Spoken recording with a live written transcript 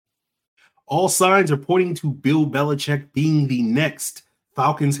All signs are pointing to Bill Belichick being the next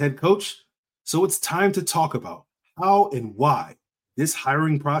Falcons head coach. So it's time to talk about how and why this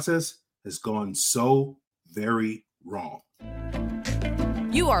hiring process has gone so very wrong.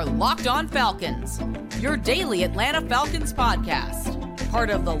 You are Locked On Falcons, your daily Atlanta Falcons podcast. Part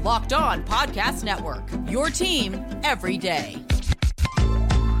of the Locked On Podcast Network, your team every day.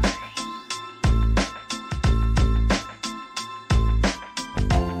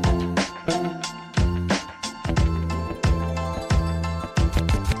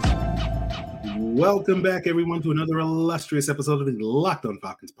 Welcome back, everyone, to another illustrious episode of the Locked On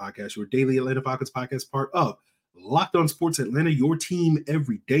Falcons podcast, your daily Atlanta Falcons podcast, part of Locked On Sports Atlanta, your team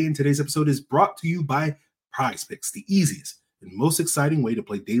every day. And today's episode is brought to you by Prize Picks, the easiest and most exciting way to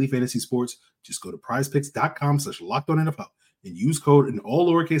play daily fantasy sports. Just go to prizepicks.com/LockedOnNFL and use code in all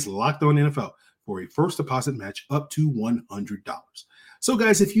lowercase LockedOnNFL for a first deposit match up to $100. So,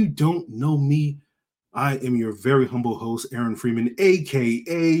 guys, if you don't know me, I am your very humble host, Aaron Freeman,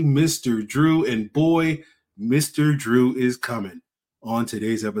 a.k.a. Mr. Drew. And boy, Mr. Drew is coming on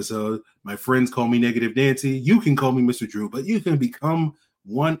today's episode. My friends call me Negative Nancy. You can call me Mr. Drew, but you can become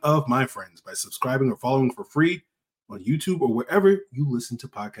one of my friends by subscribing or following for free on YouTube or wherever you listen to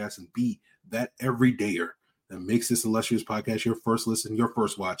podcasts, and be that everydayer that makes this illustrious podcast your first listen, your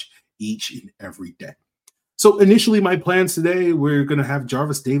first watch each and every day. So initially, my plans today, we're going to have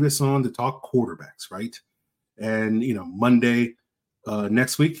Jarvis Davis on to talk quarterbacks, right? And, Monday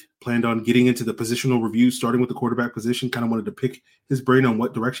next week, planned on getting into the positional review, starting with the quarterback position. Kind of wanted to pick his brain on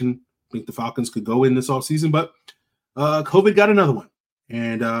what direction I think the Falcons could go in this offseason. But COVID got another one.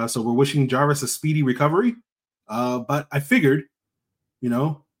 And so we're wishing Jarvis a speedy recovery. But I figured,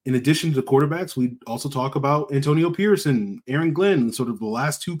 in addition to the quarterbacks, we'd also talk about Antonio Pierce and Aaron Glenn, sort of the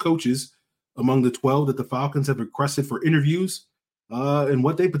last two coaches among the 12 that the Falcons have requested for interviews, and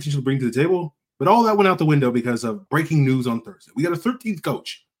what they potentially bring to the table. But all that went out the window because of breaking news on Thursday. We got a 13th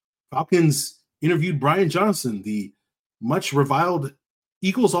coach. Falcons interviewed Brian Johnson, the much reviled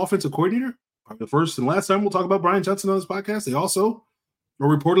Eagles offensive coordinator. Probably the first and last time we'll talk about Brian Johnson on this podcast. They also are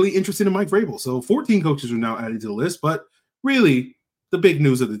reportedly interested in Mike Vrabel. So 14 coaches are now added to the list. But really, the big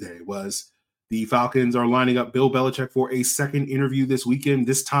news of the day was the Falcons are lining up Bill Belichick for a second interview this weekend,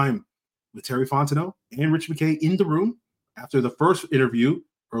 this time with Terry Fontenot and Rich McKay in the room. After the first interview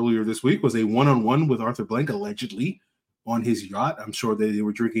earlier this week was a one-on-one with Arthur Blank, allegedly on his yacht. I'm sure they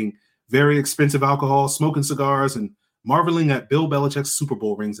were drinking very expensive alcohol, smoking cigars, and marveling at Bill Belichick's Super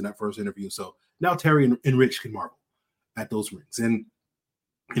Bowl rings in that first interview. So now Terry and Rich can marvel at those rings. And,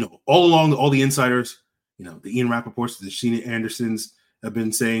 all along, all the insiders, the Ian Rappaports, the Sheena Andersons have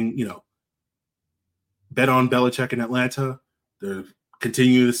been saying, bet on Belichick in Atlanta. They're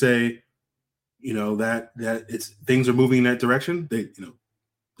continuing to say, that it's things are moving in that direction.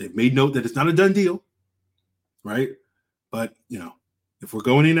 They've made note that it's not a done deal, right? But, if we're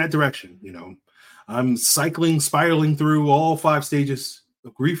going in that direction, I'm spiraling through all 5 stages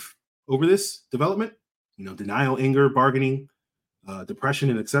of grief over this development, denial, anger, bargaining, depression,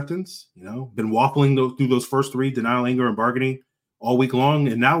 and acceptance. Been waffling through those first 3, denial, anger, and bargaining all week long.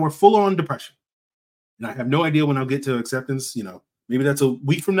 And now we're full on depression. And I have no idea when I'll get to acceptance. Maybe that's a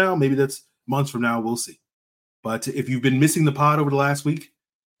week from now. Maybe that's months from now. We'll see. But if you've been missing the pod over the last week,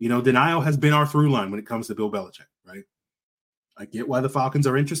 denial has been our through line when it comes to Bill Belichick, right? I get why the Falcons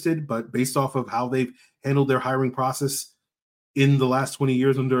are interested, but based off of how they've handled their hiring process in the last 20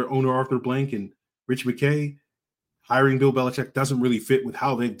 years under owner Arthur Blank and Rich McKay, hiring Bill Belichick doesn't really fit with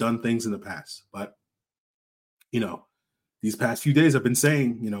how they've done things in the past. But, these past few days I've been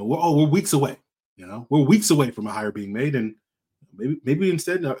saying, we're weeks away. We're weeks away from a hire being made, and maybe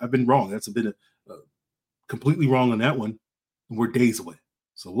instead I've been wrong. That's been completely wrong on that one. And we're days away.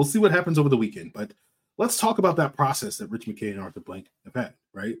 So we'll see what happens over the weekend. But let's talk about that process that Rich McKay and Arthur Blank have had,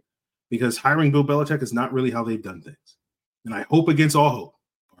 right? Because hiring Bill Belichick is not really how they've done things. And I hope against all hope,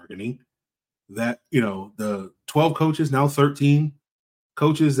 bargaining, that, the 12 coaches, now 13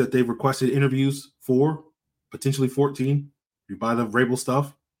 coaches that they've requested interviews for, potentially 14, if you buy the Vrabel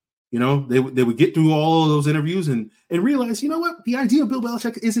stuff, they would get through all of those interviews and realize, what? The idea of Bill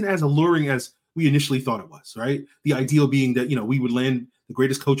Belichick isn't as alluring as we initially thought it was, right? The ideal being that, we would land the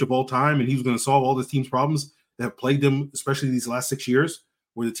greatest coach of all time and he was going to solve all this team's problems that have plagued them, especially these last 6 years,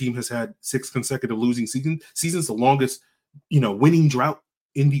 where the team has had 6 consecutive losing seasons, the longest, winning drought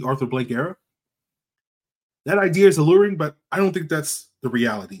in the Arthur Blank era. That idea is alluring, but I don't think that's the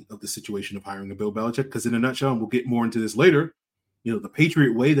reality of the situation of hiring a Bill Belichick, because in a nutshell, and we'll get more into this later, the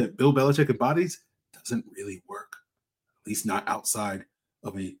Patriot way that Bill Belichick embodies doesn't really work, at least not outside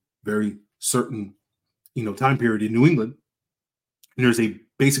of a very certain, time period in New England. And there's a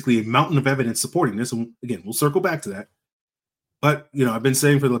basically a mountain of evidence supporting this. And again, we'll circle back to that. But, I've been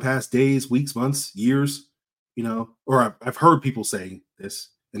saying for the past days, weeks, months, years, or I've heard people saying this,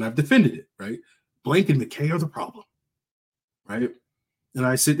 and I've defended it, right? Blank and McKay are the problem, right? And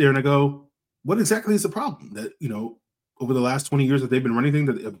I sit there and I go, what exactly is the problem? That, over the last 20 years that they've been running things,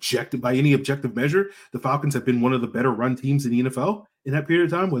 that by any objective measure, the Falcons have been one of the better run teams in the NFL in that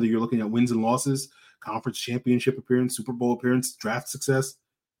period of time, whether you're looking at wins and losses, conference championship appearance, Super Bowl appearance, draft success,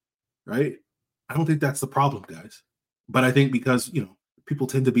 right? I don't think that's the problem, guys. But I think because, people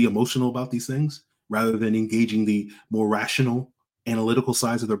tend to be emotional about these things rather than engaging the more rational, analytical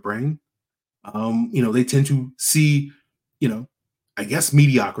sides of their brain, they tend to see, I guess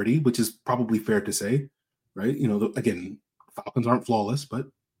mediocrity, which is probably fair to say, right? Again, Falcons aren't flawless, but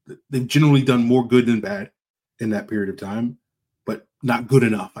they've generally done more good than bad in that period of time, but not good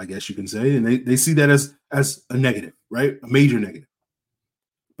enough, I guess you can say. And they see that as a negative, right? A major negative.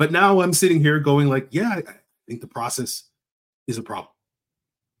 But now I'm sitting here going like, yeah, I think the process is a problem,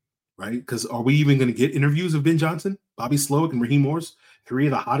 right? Because are we even going to get interviews of Ben Johnson, Bobby Slowick, and Raheem Morris, three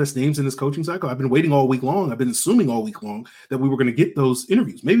of the hottest names in this coaching cycle? I've been waiting all week long. I've been assuming all week long that we were going to get those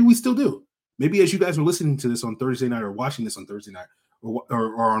interviews. Maybe we still do. Maybe as you guys are listening to this on Thursday night or watching this on Thursday night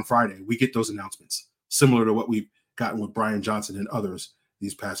or on Friday, we get those announcements similar to what we've gotten with Brian Johnson and others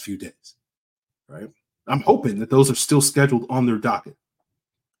these past few days, right? I'm hoping that those are still scheduled on their docket.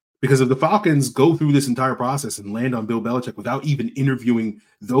 Because if the Falcons go through this entire process and land on Bill Belichick without even interviewing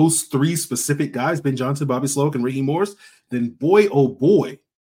those three specific guys, Ben Johnson, Bobby Slowick, and Raheem Morris, then boy, oh boy,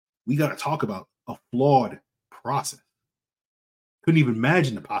 we got to talk about a flawed process. Couldn't even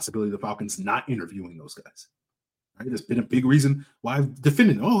imagine the possibility of the Falcons not interviewing those guys. Right? There's been a big reason why I've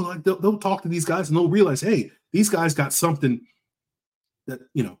defended. They'll talk to these guys and they'll realize, hey, these guys got something that,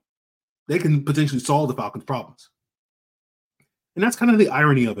 they can potentially solve the Falcons' problems. And that's kind of the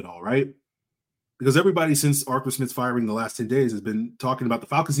irony of it all, right? Because everybody since Arthur Smith's firing the last 10 days has been talking about the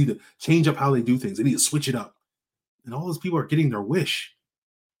Falcons need to change up how they do things. They need to switch it up. And all those people are getting their wish.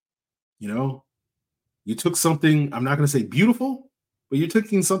 You took something, I'm not going to say beautiful, but you're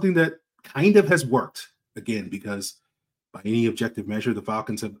taking something that kind of has worked, again, because by any objective measure, the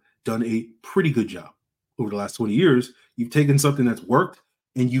Falcons have done a pretty good job over the last 20 years. You've taken something that's worked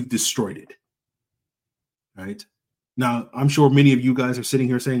and you've destroyed it, right? Now, I'm sure many of you guys are sitting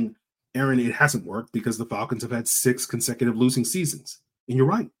here saying, Aaron, it hasn't worked because the Falcons have had 6 consecutive losing seasons. And you're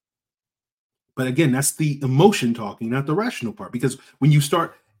right. But again, that's the emotion talking, not the rational part. Because when you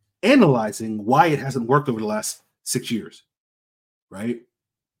start analyzing why it hasn't worked over the last 6 years, right,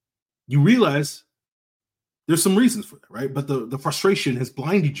 you realize there's some reasons for that, right? But the frustration has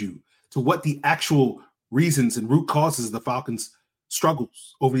blinded you to what the actual reasons and root causes of the Falcons'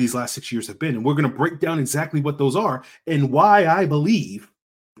 struggles over these last 6 years have been. And we're going to break down exactly what those are and why I believe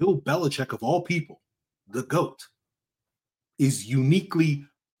Bill Belichick, of all people, the GOAT, is uniquely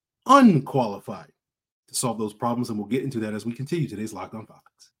unqualified to solve those problems. And we'll get into that as we continue today's Locked On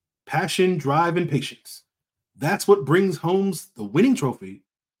Falcons. Passion, drive, and patience. That's what brings home the winning trophy.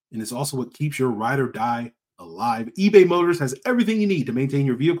 And it's also what keeps your ride or die alive. eBay Motors has everything you need to maintain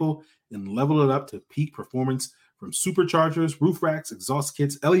your vehicle and level it up to peak performance. From superchargers, roof racks, exhaust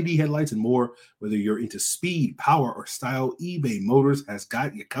kits, LED headlights, and more. Whether you're into speed, power, or style, eBay Motors has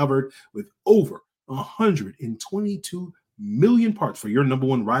got you covered with over 122 million parts for your number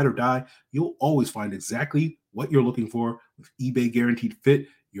one ride or die. You'll always find exactly what you're looking for with eBay Guaranteed Fit.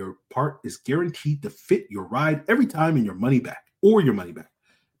 Your part is guaranteed to fit your ride every time and your money back.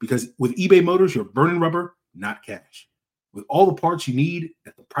 Because with eBay Motors, you're burning rubber, not cash. With all the parts you need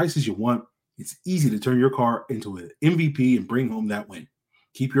at the prices you want, it's easy to turn your car into an MVP and bring home that win.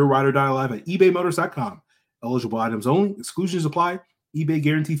 Keep your ride or die alive at ebaymotors.com. Eligible items only. Exclusions apply. eBay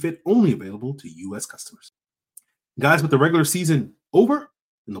Guarantee Fit only available to U.S. customers. Guys, with the regular season over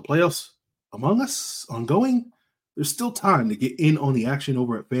and the playoffs among us ongoing, there's still time to get in on the action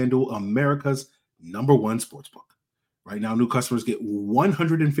over at FanDuel, America's #1 sportsbook. Right now, new customers get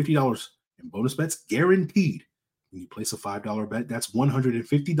 $150 in bonus bets guaranteed. When you place a $5 bet, that's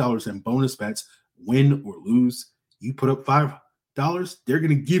 $150 in bonus bets, win or lose. You put up $5, they're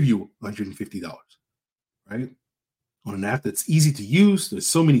going to give you $150, right? On an app that's easy to use, there's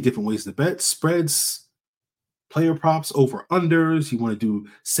so many different ways to bet. Spreads, player props, over-unders. You want to do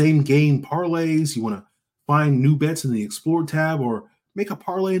same-game parlays. You want to find new bets in the Explore tab or make a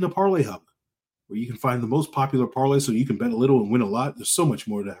parlay in the Parlay Hub, where you can find the most popular parlays so you can bet a little and win a lot. There's so much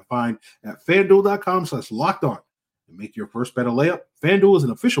more to find at FanDuel.com/lockedon. And make your first bet a layup. FanDuel is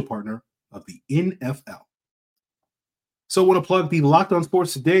an official partner of the NFL. So I want to plug the Locked On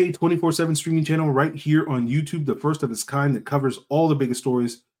Sports Today 24/7 streaming channel right here on YouTube, the first of its kind that covers all the biggest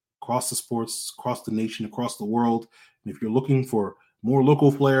stories across the sports, across the nation, across the world. And if you're looking for more local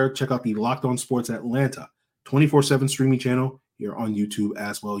flair, check out the Locked On Sports Atlanta 24/7 streaming channel here on YouTube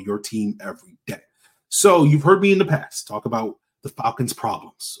as well, your team every day. So you've heard me in the past talk about the Falcons'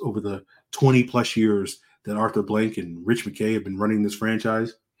 problems over the 20 plus years that Arthur Blank and Rich McKay have been running this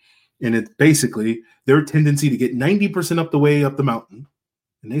franchise. And it's basically their tendency to get 90% up the way up the mountain,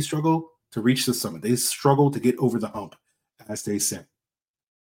 and they struggle to reach the summit. They struggle to get over the hump, as they say.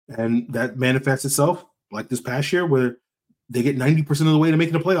 And that manifests itself like this past year where they get 90% of the way to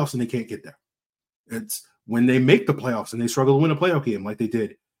making the playoffs and they can't get there. It's when they make the playoffs and they struggle to win a playoff game like they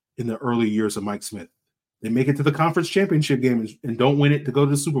did in the early years of Mike Smith. They make it to the conference championship game and don't win it to go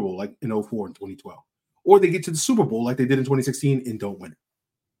to the Super Bowl like in 2004 and 2012. Or they get to the Super Bowl like they did in 2016 and don't win it.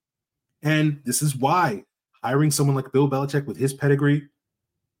 And this is why hiring someone like Bill Belichick with his pedigree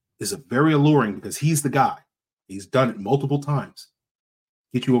is very alluring, because he's the guy. He's done it multiple times.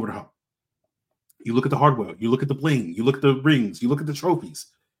 Get you over the hump. You look at the hardware, you look at the bling, you look at the rings, you look at the trophies.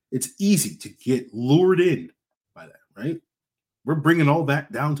 It's easy to get lured in by that, right? We're bringing all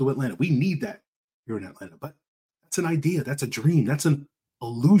that down to Atlanta. We need that here in Atlanta, but that's an idea. That's a dream. That's an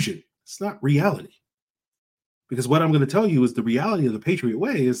illusion. It's not reality. Because what I'm going to tell you is the reality of the Patriot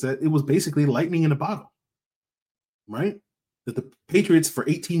way is that it was basically lightning in a bottle, right? That the Patriots for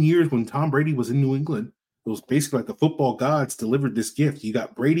 18 years when Tom Brady was in New England, it was basically like the football gods delivered this gift. You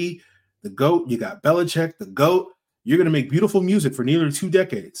got Brady, the GOAT. You got Belichick, the GOAT. You're going to make beautiful music for nearly 2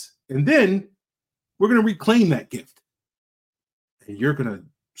 decades. And then we're going to reclaim that gift. And you're going to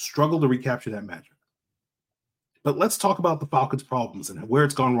struggle to recapture that magic. But let's talk about the Falcons' problems and where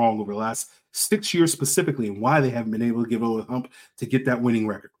it's gone wrong over the last 6 years specifically and why they haven't been able to get over the hump to get that winning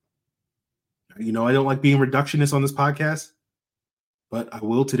record. You know, I don't like being reductionist on this podcast, but I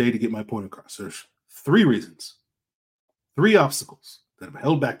will today to get my point across. There's 3 reasons, 3 obstacles that have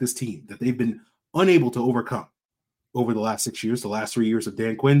held back this team that they've been unable to overcome over the last 6 years, the last 3 years of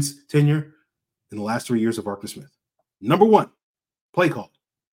Dan Quinn's tenure, and the last 3 years of Arthur Smith. Number 1, play call.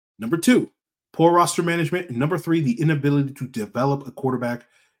 Number 2, poor roster management. And number 3, the inability to develop a quarterback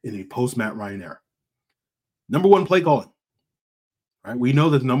in a post-Matt Ryan era. Number 1, play calling. Right? We know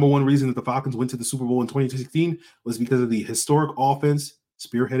that the number 1 reason that the Falcons went to the Super Bowl in 2016 was because of the historic offense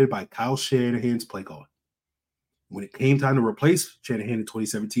spearheaded by Kyle Shanahan's play calling. When it came time to replace Shanahan in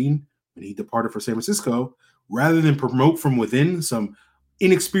 2017, when he departed for San Francisco, rather than promote from within some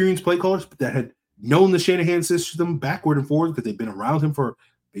inexperienced play callers that had known the Shanahan system backward and forward because they've been around him for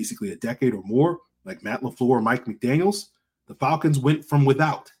basically a decade or more, like Matt LaFleur or Mike McDaniels, the Falcons went from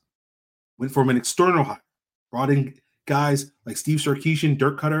an external hire, brought in guys like Steve Sarkisian,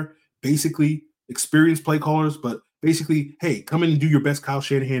 Dirk Cutter, basically experienced play callers, but basically, hey, come in and do your best Kyle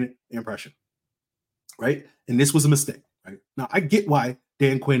Shanahan impression, right? And this was a mistake, right? Now, I get why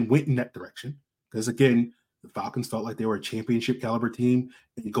Dan Quinn went in that direction, because again, the Falcons felt like they were a championship caliber team,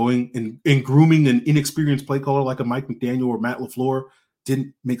 and going and grooming an inexperienced play caller like a Mike McDaniel or Matt LaFleur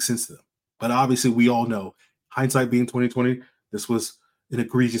didn't make sense to them. But obviously, we all know, hindsight being 2020, this was an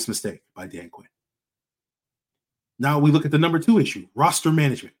egregious mistake by Dan Quinn. Now we look at the number 2 issue, roster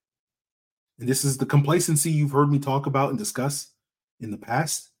management. And this is the complacency you've heard me talk about and discuss in the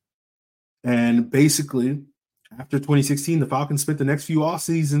past. And basically, after 2016, the Falcons spent the next few off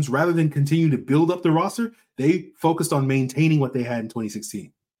seasons, rather than continue to build up the roster, they focused on maintaining what they had in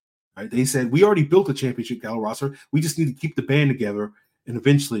 2016. Right? They said, we already built a championship caliber roster. We just need to keep the band together, and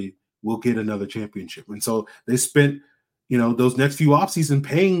eventually we'll get another championship. And so they spent, those next few offseasons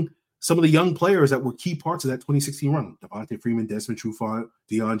paying some of the young players that were key parts of that 2016 run. Devontae Freeman, Desmond Trufant,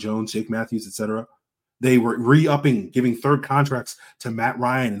 Deion Jones, Jake Matthews, etc. They were re-upping, giving 3rd contracts to Matt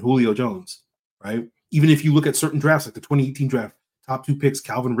Ryan and Julio Jones, right? Even if you look at certain drafts, like the 2018 draft, top 2 picks,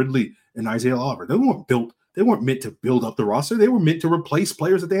 Calvin Ridley and Isaiah Oliver, they weren't meant to build up the roster. They were meant to replace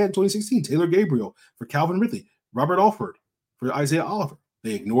players that they had in 2016. Taylor Gabriel for Calvin Ridley, Robert Alford for Isaiah Oliver.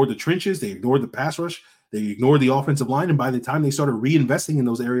 They ignored the trenches. They ignored the pass rush. They ignored the offensive line. And by the time they started reinvesting in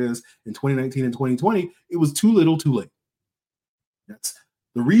those areas in 2019 and 2020, it was too little, too late. That's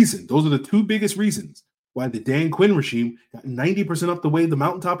the reason. Those are the 2 biggest reasons why the Dan Quinn regime got 90% up the way the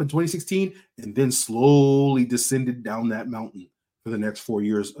mountaintop in 2016 and then slowly descended down that mountain for the next 4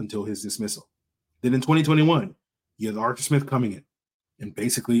 years until his dismissal. Then in 2021, you had Arthur Smith coming in. And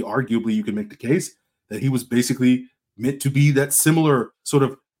basically, arguably, you can make the case that he was basically meant to be that similar sort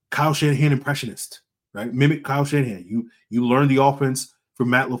of Kyle Shanahan impressionist, right? Mimic Kyle Shanahan. You learn the offense from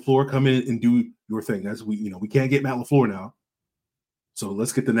Matt LaFleur, come in and do your thing. We can't get Matt LaFleur now. So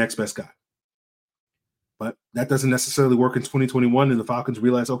let's get the next best guy. But that doesn't necessarily work in 2021, and the Falcons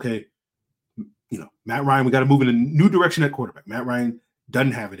realize, okay, Matt Ryan, we got to move in a new direction at quarterback. Matt Ryan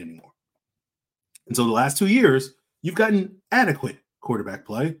doesn't have it anymore. And so the last 2 years, you've gotten adequate quarterback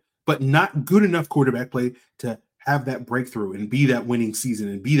play, but not good enough quarterback play to have that breakthrough and be that winning season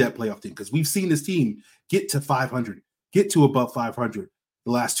and be that playoff team. Because we've seen this team get to 500, get to above 500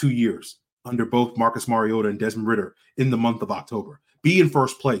 the last 2 years under both Marcus Mariota and Desmond Ridder in the month of October, be in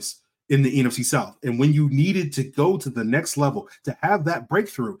first place in the NFC South. And when you needed to go to the next level, to have that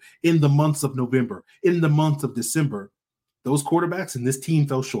breakthrough in the months of November, in the month of December, those quarterbacks and this team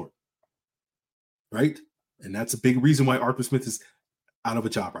fell short, right? And that's a big reason why Arthur Smith is out of a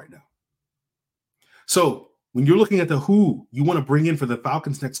job right now. So when you're looking at who you want to bring in for the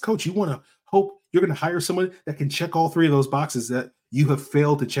Falcons' next coach, you want to hope you're going to hire someone that can check all three of those boxes that you have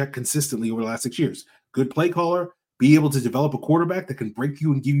failed to check consistently over the last 6 years. Good play caller, be able to develop a quarterback that can break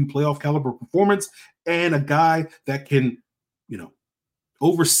you and give you playoff caliber performance, and a guy that can,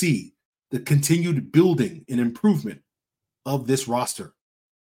 oversee the continued building and improvement of this roster.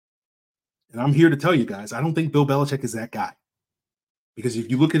 And I'm here to tell you guys, I don't think Bill Belichick is that guy. Because if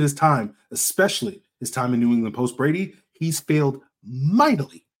you look at his time, especially his time in New England post-Brady, he's failed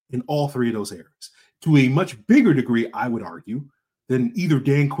mightily in all three of those areas. To a much bigger degree, I would argue, than either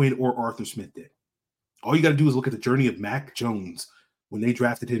Dan Quinn or Arthur Smith did. All you got to do is look at the journey of Mac Jones when they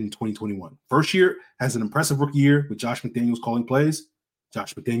drafted him in 2021. First year has an impressive rookie year with Josh McDaniels calling plays.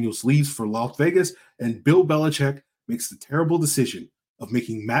 Josh McDaniels leaves for Las Vegas, and Bill Belichick makes the terrible decision of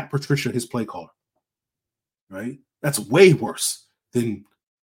making Matt Patricia his play caller. Right? That's way worse than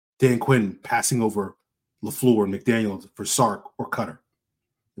Dan Quinn passing over LaFleur and McDaniels for Sark or Cutter.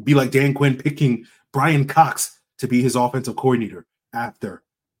 It'd be like Dan Quinn picking Brian Cox to be his offensive coordinator after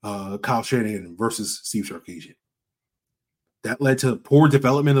Kyle Shanahan versus Steve Sarkisian. That led to poor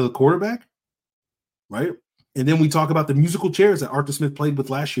development of the quarterback, right? And then we talk about the musical chairs that Arthur Smith played with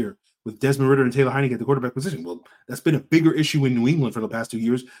last year with Desmond Ridder and Taylor Heinicke at the quarterback position. Well, that's been a bigger issue in New England for the past 2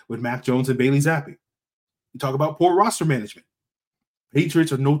 years with Mac Jones and Bailey Zappi. You talk about poor roster management.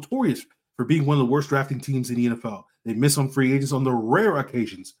 Patriots are notorious for being one of the worst drafting teams in the NFL. They miss on free agents on the rare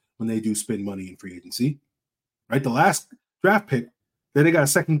occasions when they do spend money in free agency. Right? The last draft pick that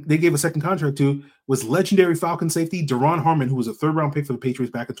they gave a second contract to was legendary Falcon safety Daron Harmon, who was a third-round pick for the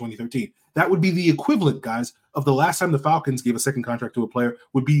Patriots back in 2013. That would be the equivalent, guys, of the last time the Falcons gave a second contract to a player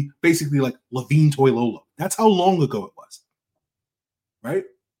would be basically like Levine Toilolo. That's how long ago it was. Right?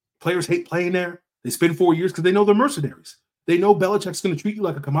 Players hate playing there. They spend 4 years because they know they're mercenaries. They know Belichick's going to treat you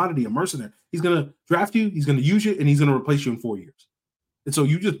like a commodity, a mercenary. He's going to draft you, he's going to use you, and he's going to replace you in 4 years. And so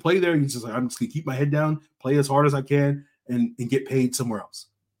you just play there. You're just like, I'm just going to keep my head down, play as hard as I can, and get paid somewhere else.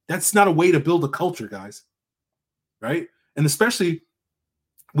 That's not a way to build a culture, guys. Right? And especially,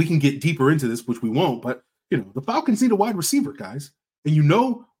 we can get deeper into this, which we won't, but, the Falcons need a wide receiver, guys. And you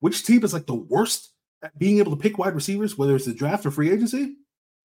know which team is like the worst at being able to pick wide receivers, whether it's the draft or free agency?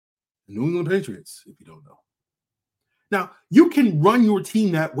 The New England Patriots, if you don't know. Now, you can run your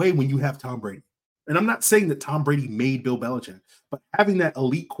team that way when you have Tom Brady. And I'm not saying that Tom Brady made Bill Belichick, but having that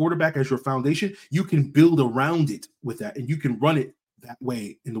elite quarterback as your foundation, you can build around it with that, and you can run it that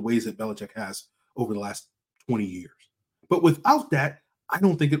way in the ways that Belichick has over the last 20 years. But without that, I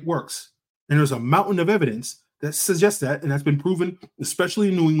don't think it works. And there's a mountain of evidence that suggests that, and that's been proven, especially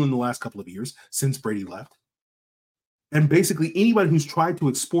in New England the last couple of years since Brady left. And basically anybody who's tried to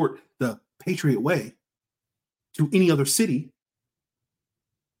export the Patriot way to any other city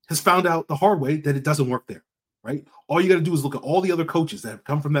has found out the hard way that it doesn't work there, right? All you got to do is look at all the other coaches that have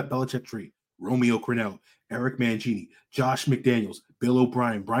come from that Belichick tree. Romeo Crennel, Eric Mangini, Josh McDaniels, Bill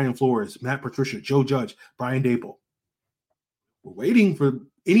O'Brien, Brian Flores, Matt Patricia, Joe Judge, Brian Daboll. We're waiting for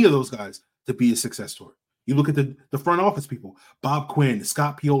any of those guys to be a success story. You look at the front office people, Bob Quinn,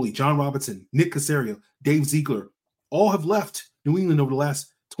 Scott Pioli, John Robinson, Nick Caserio, Dave Ziegler, all have left New England over the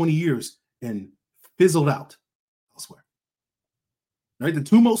last 20 years and fizzled out elsewhere. Right? The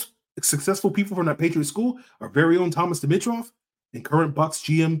two most successful people from that Patriot school are very own Thomas Dimitroff and current Bucs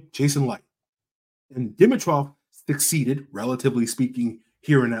GM Jason Light. And Dimitroff succeeded, relatively speaking,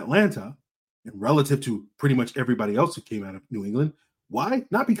 here in Atlanta and relative to pretty much everybody else who came out of New England. Why?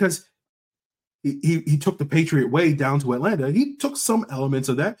 Not because he took the Patriot way down to Atlanta. He took some elements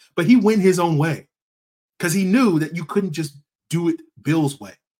of that, but he went his own way because he knew that you couldn't just do it Bill's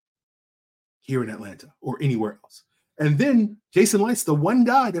way here in Atlanta or anywhere else. And then Jason Light's the one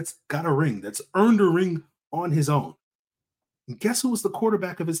guy that's got a ring, that's earned a ring on his own. And guess who was the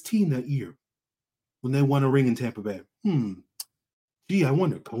quarterback of his team that year when they won a ring in Tampa Bay? Gee, I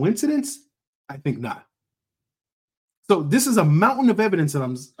wonder. Coincidence? I think not. So this is a mountain of evidence that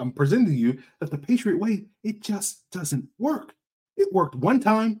I'm presenting to you that the Patriot way, it just doesn't work. It worked one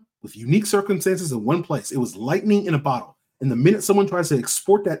time with unique circumstances in one place. It was lightning in a bottle. And the minute someone tries to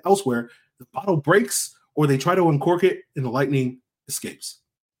export that elsewhere, the bottle breaks or they try to uncork it and the lightning escapes.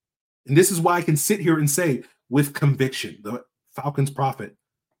 And this is why I can sit here and say with conviction, the Falcons prophet,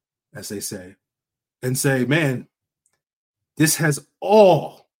 as they say, and say, man, this has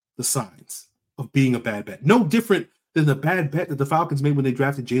all the signs of being a bad bet. No different than the bad bet that the Falcons made when they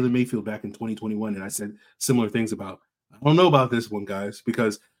drafted Jalen Mayfield back in 2021. And I said similar things about, I don't know about this one, guys,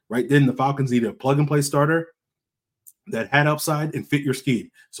 because right then the Falcons needed a plug-and-play starter that had upside and fit your scheme.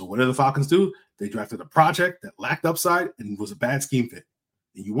 So what did the Falcons do? They drafted a project that lacked upside and was a bad scheme fit.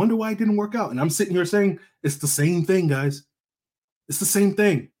 And you wonder why it didn't work out. And I'm sitting here saying it's the same thing, guys. It's the same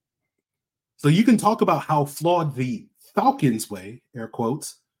thing. So you can talk about how flawed the Falcons way, air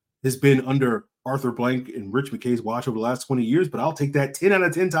quotes, has been under Arthur Blank and Rich McKay's watch over the last 20 years, but I'll take that 10 out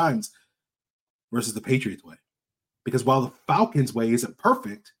of 10 times versus the Patriots way. Because while the Falcons way isn't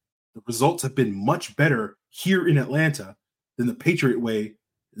perfect, the results have been much better here in Atlanta than the Patriot way.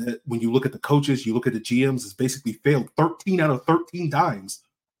 That when you look at the coaches, you look at the GMs, it's basically failed 13 out of 13 times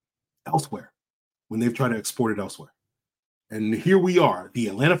elsewhere when they've tried to export it elsewhere. And here we are, the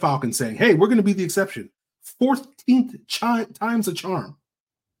Atlanta Falcons saying, hey, we're going to be the exception. 14th time's a charm.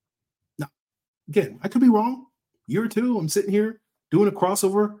 Now, again, I could be wrong. Year or two, I'm sitting here doing a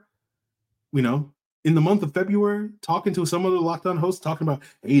crossover, in the month of February, talking to some other Locked On hosts, talking about,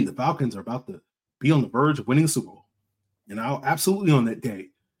 hey, the Falcons are about to be on the verge of winning the Super Bowl. And I'll absolutely on that day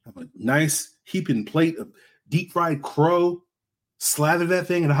have a nice heaping plate of deep fried crow, slather that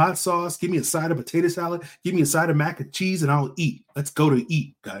thing in a hot sauce, give me a side of potato salad, give me a side of mac and cheese, and I'll eat. Let's go to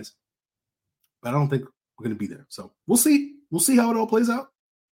eat, guys. But I don't think we're going to be there. So we'll see. We'll see how it all plays out.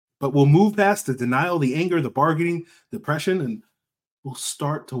 But we'll move past the denial, the anger, the bargaining, depression, and we'll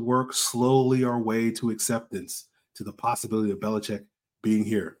start to work slowly our way to acceptance to the possibility of Belichick being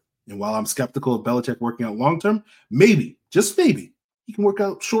here. And while I'm skeptical of Belichick working out long-term, maybe, just maybe, he can work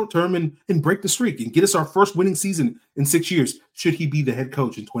out short-term and break the streak and get us our first winning season in 6 years, should he be the head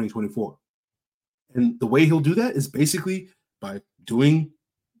coach in 2024. And the way he'll do that is basically by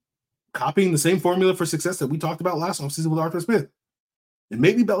copying the same formula for success that we talked about last offseason with Arthur Smith. And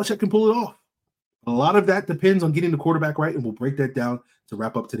maybe Belichick can pull it off. A lot of that depends on getting the quarterback right, and we'll break that down to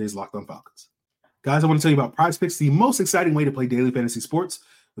wrap up today's Locked On Falcons. Guys, I want to tell you about PrizePicks, the most exciting way to play daily fantasy sports.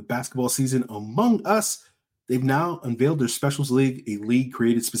 With basketball season among us, they've now unveiled their Specials League, a league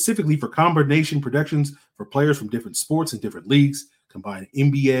created specifically for combination predictions for players from different sports and different leagues, combine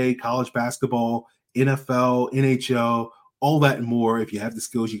NBA, college basketball, NFL, NHL, all that and more. If you have the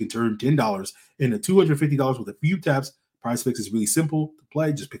skills, you can turn $10 into $250 with a few taps. PrizePicks is really simple to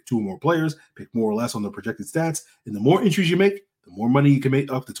play. Just pick two or more players, pick more or less on the projected stats, and the more entries you make, the more money you can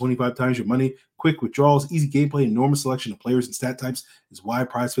make, up to 25 times your money. Quick withdrawals, easy gameplay, enormous selection of players and stat types is why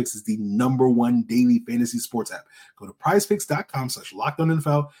PrizePicks is the #1 daily fantasy sports app. Go to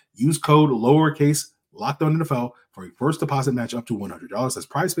prizepicks.com/LockedOnNFL. Use code lowercase LockedOnNFL for a first deposit match up to $100. That's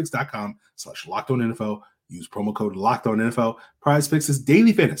prizepicks.com/LockedOnNFL. Use promo code LockedOnNFL. PrizePicks is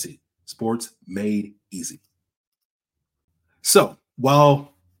daily fantasy sports made easy. So,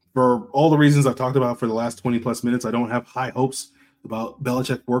 while for all the reasons I've talked about for the last 20 plus minutes, I don't have high hopes about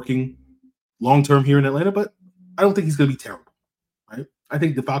Belichick working long-term here in Atlanta, but I don't think he's going to be terrible, right? I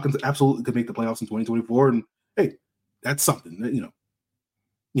think the Falcons absolutely could make the playoffs in 2024. And hey, that's something that,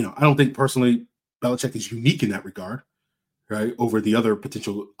 I don't think personally Belichick is unique in that regard, right? Over the other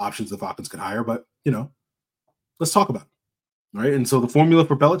potential options the Falcons could hire, but let's talk about it. Right. And so the formula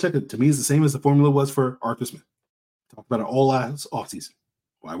for Belichick to me is the same as the formula was for Arthur Smith. Talked about it all last offseason.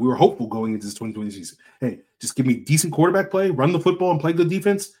 Why we were hopeful going into this 2020 season. Hey, just give me decent quarterback play, run the football, and play good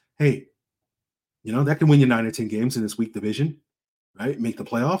defense. Hey, that can win you 9 or 10 games in this weak division, right? Make the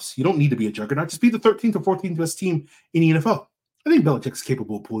playoffs. You don't need to be a juggernaut. Just be the 13th or 14th best team in the NFL. I think Belichick's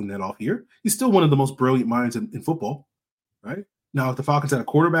capable of pulling that off here. He's still one of the most brilliant minds in football, right? Now, if the Falcons had a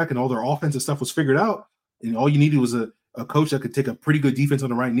quarterback and all their offensive stuff was figured out, and all you needed was a coach that could take a pretty good defense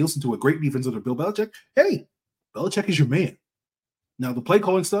under Ryan Nielsen to a great defense under Bill Belichick, hey, Belichick is your man. Now, the play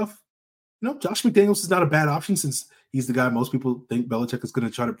calling stuff, Josh McDaniels is not a bad option since he's the guy most people think Belichick is going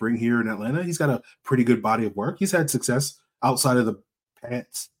to try to bring here in Atlanta. He's got a pretty good body of work. He's had success outside of the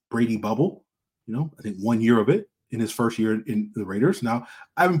Pats Brady bubble, I think 1 year of it in his first year in the Raiders. Now,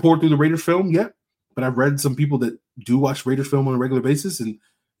 I haven't poured through the Raiders film yet, but I've read some people that do watch Raiders film on a regular basis. And,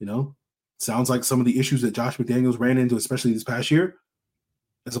 sounds like some of the issues that Josh McDaniels ran into, especially this past year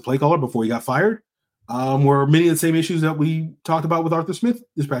as a play caller before he got fired, were many of the same issues that we talked about with Arthur Smith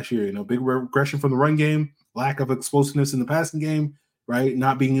this past year. Big regression from the run game, lack of explosiveness in the passing game, right?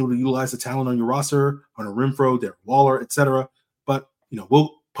 Not being able to utilize the talent on your roster, on a Renfro, Darren Waller, etc. But,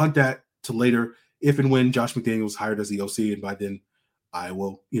 we'll punt that to later if and when Josh McDaniels is hired as the OC. And by then I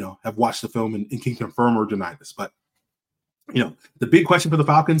will, have watched the film and can confirm or deny this. But, the big question for the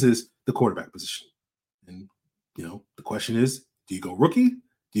Falcons is the quarterback position. And, the question is, do you go rookie?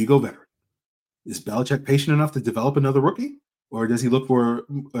 Do you go veteran? Is Belichick patient enough to develop another rookie? Or does he look for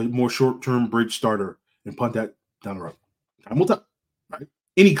a more short-term bridge starter and punt that down the road? Time will tell, right?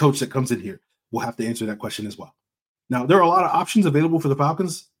 Any coach that comes in here will have to answer that question as well. Now, there are a lot of options available for the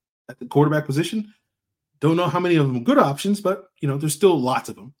Falcons at the quarterback position. Don't know how many of them are good options, but, there's still lots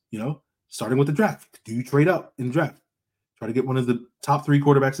of them, starting with the draft. Do you trade up in the draft? Try to get one of the top 3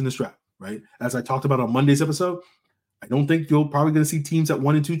 quarterbacks in this draft, right? As I talked about on Monday's episode, I don't think you're probably going to see teams at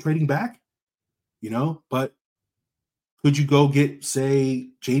 1 and 2 trading back, but could you go get, say,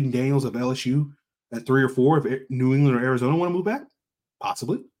 Jaden Daniels of LSU at 3 or 4 if New England or Arizona want to move back?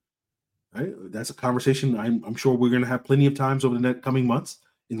 Possibly, right? That's a conversation I'm sure we're going to have plenty of times over the next coming months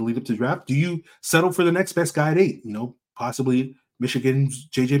in the lead up to the draft. Do you settle for the next best guy at 8? Possibly Michigan's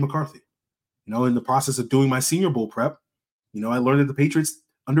J.J. McCarthy. In the process of doing my Senior Bowl prep, I learned that the Patriots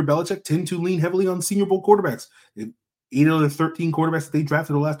under Belichick tend to lean heavily on Senior Bowl quarterbacks. 8 out of the 13 quarterbacks that they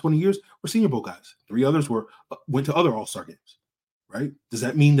drafted the last 20 years were Senior Bowl guys. 3 others went to other All-Star games, right? Does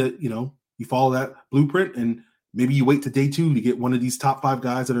that mean that, you follow that blueprint and maybe you wait to day 2 to get one of these top 5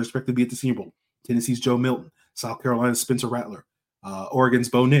 guys that are expected to be at the Senior Bowl? Tennessee's Joe Milton, South Carolina's Spencer Rattler, Oregon's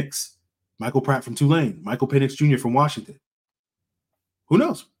Bo Nix, Michael Pratt from Tulane, Michael Penix Jr. from Washington. Who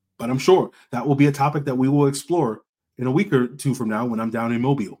knows? But I'm sure that will be a topic that we will explore in a week or 2 from now when I'm down in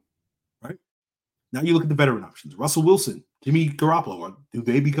Mobile, right? Now you look at the veteran options. Russell Wilson, Jimmy Garoppolo, do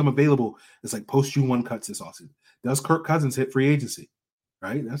they become available as like post-June 1 cuts this offseason? Does Kirk Cousins hit free agency,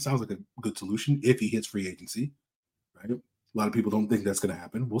 right? That sounds like a good solution if he hits free agency, right? A lot of people don't think that's going to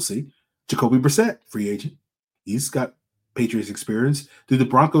happen. We'll see. Jacoby Brissett, free agent. He's got Patriots experience. Do the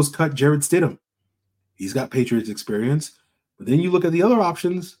Broncos cut Jarrett Stidham? He's got Patriots experience. But then you look at the other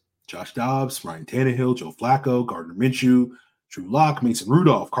options, Josh Dobbs, Ryan Tannehill, Joe Flacco, Gardner Minshew, Drew Lock, Mason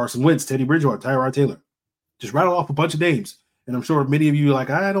Rudolph, Carson Wentz, Teddy Bridgewater, Tyrod Taylor. Just rattle off a bunch of names. And I'm sure many of you are like,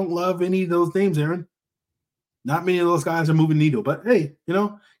 I don't love any of those names, Aaron. Not many of those guys are moving needle. But hey,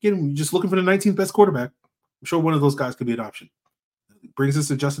 again, just looking for the 19th best quarterback. I'm sure one of those guys could be an option. It brings us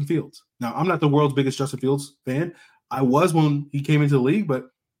to Justin Fields. Now, I'm not the world's biggest Justin Fields fan. I was when he came into the league, but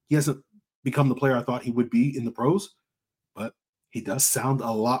he hasn't become the player I thought he would be in the pros. But he does sound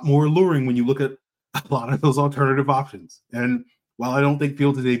a lot more alluring when you look at a lot of those alternative options. And while I don't think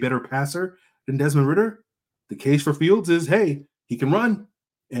Fields is a better passer than Desmond Ridder, the case for Fields is, hey, he can run.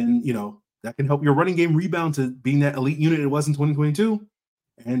 And, that can help your running game rebound to being that elite unit it was in 2022.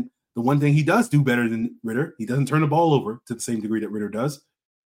 And the one thing he does do better than Ridder, he doesn't turn the ball over to the same degree that Ridder does.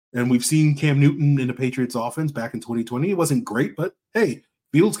 And we've seen Cam Newton in the Patriots offense back in 2020. It wasn't great, but hey,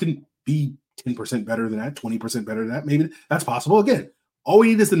 Fields can be 10% better than that, 20% better than that. Maybe that's possible. Again, all we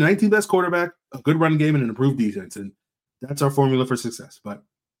need is the 19th best quarterback, a good run game, and an improved defense. And that's our formula for success. But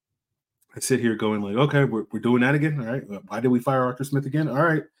I sit here going like, okay, we're doing that again. All right. Why did we fire Arthur Smith again? All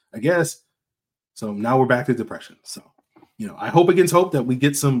right, I guess. So now we're back to depression. So, I hope against hope that we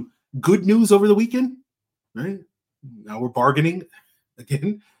get some good news over the weekend, right? Now we're bargaining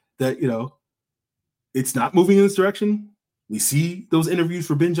again that, it's not moving in this direction. We see those interviews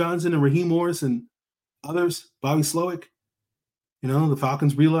for Ben Johnson and Raheem Morris and others, Bobby Slowick. The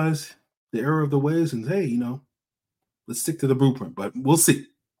Falcons realize the error of the ways and, hey, let's stick to the blueprint. But we'll see.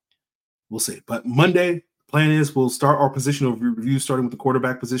 We'll see. But Monday, plan is we'll start our positional review starting with the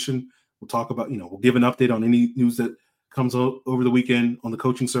quarterback position. We'll talk about, we'll give an update on any news that comes over the weekend on the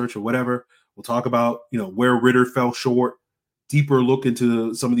coaching search or whatever. We'll talk about, where Ridder fell short, deeper look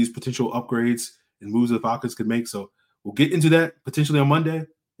into some of these potential upgrades and moves the Falcons could make. So we'll get into that potentially on Monday.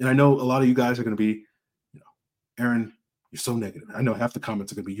 And I know a lot of you guys are going to be, Aaron, you're so negative. I know half the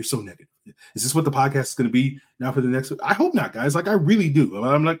comments are going to be, you're so negative. Is this what the podcast is going to be now for the next week? I hope not, guys. Like, I really do.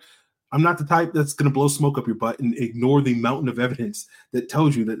 I'm not the type that's going to blow smoke up your butt and ignore the mountain of evidence that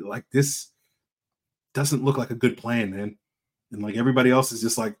tells you that, like, this doesn't look like a good plan, man. And, like, everybody else is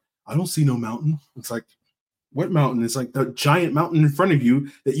just like, I don't see no mountain. It's like, what mountain? It's like the giant mountain in front of you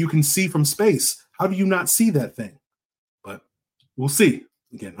that you can see from space. How do you not see that thing? But we'll see.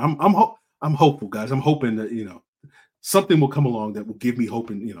 Again, I'm hopeful, guys. I'm hoping that, something will come along that will give me hope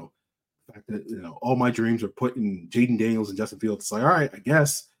in, the fact that, all my dreams are put in Jaden Daniels and Justin Fields. It's like, all right, I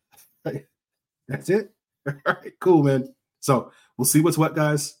guess. That's it. All right, cool, man. So we'll see what's what,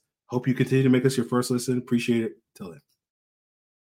 guys. Hope you continue to make us your first listen. Appreciate it. Till then.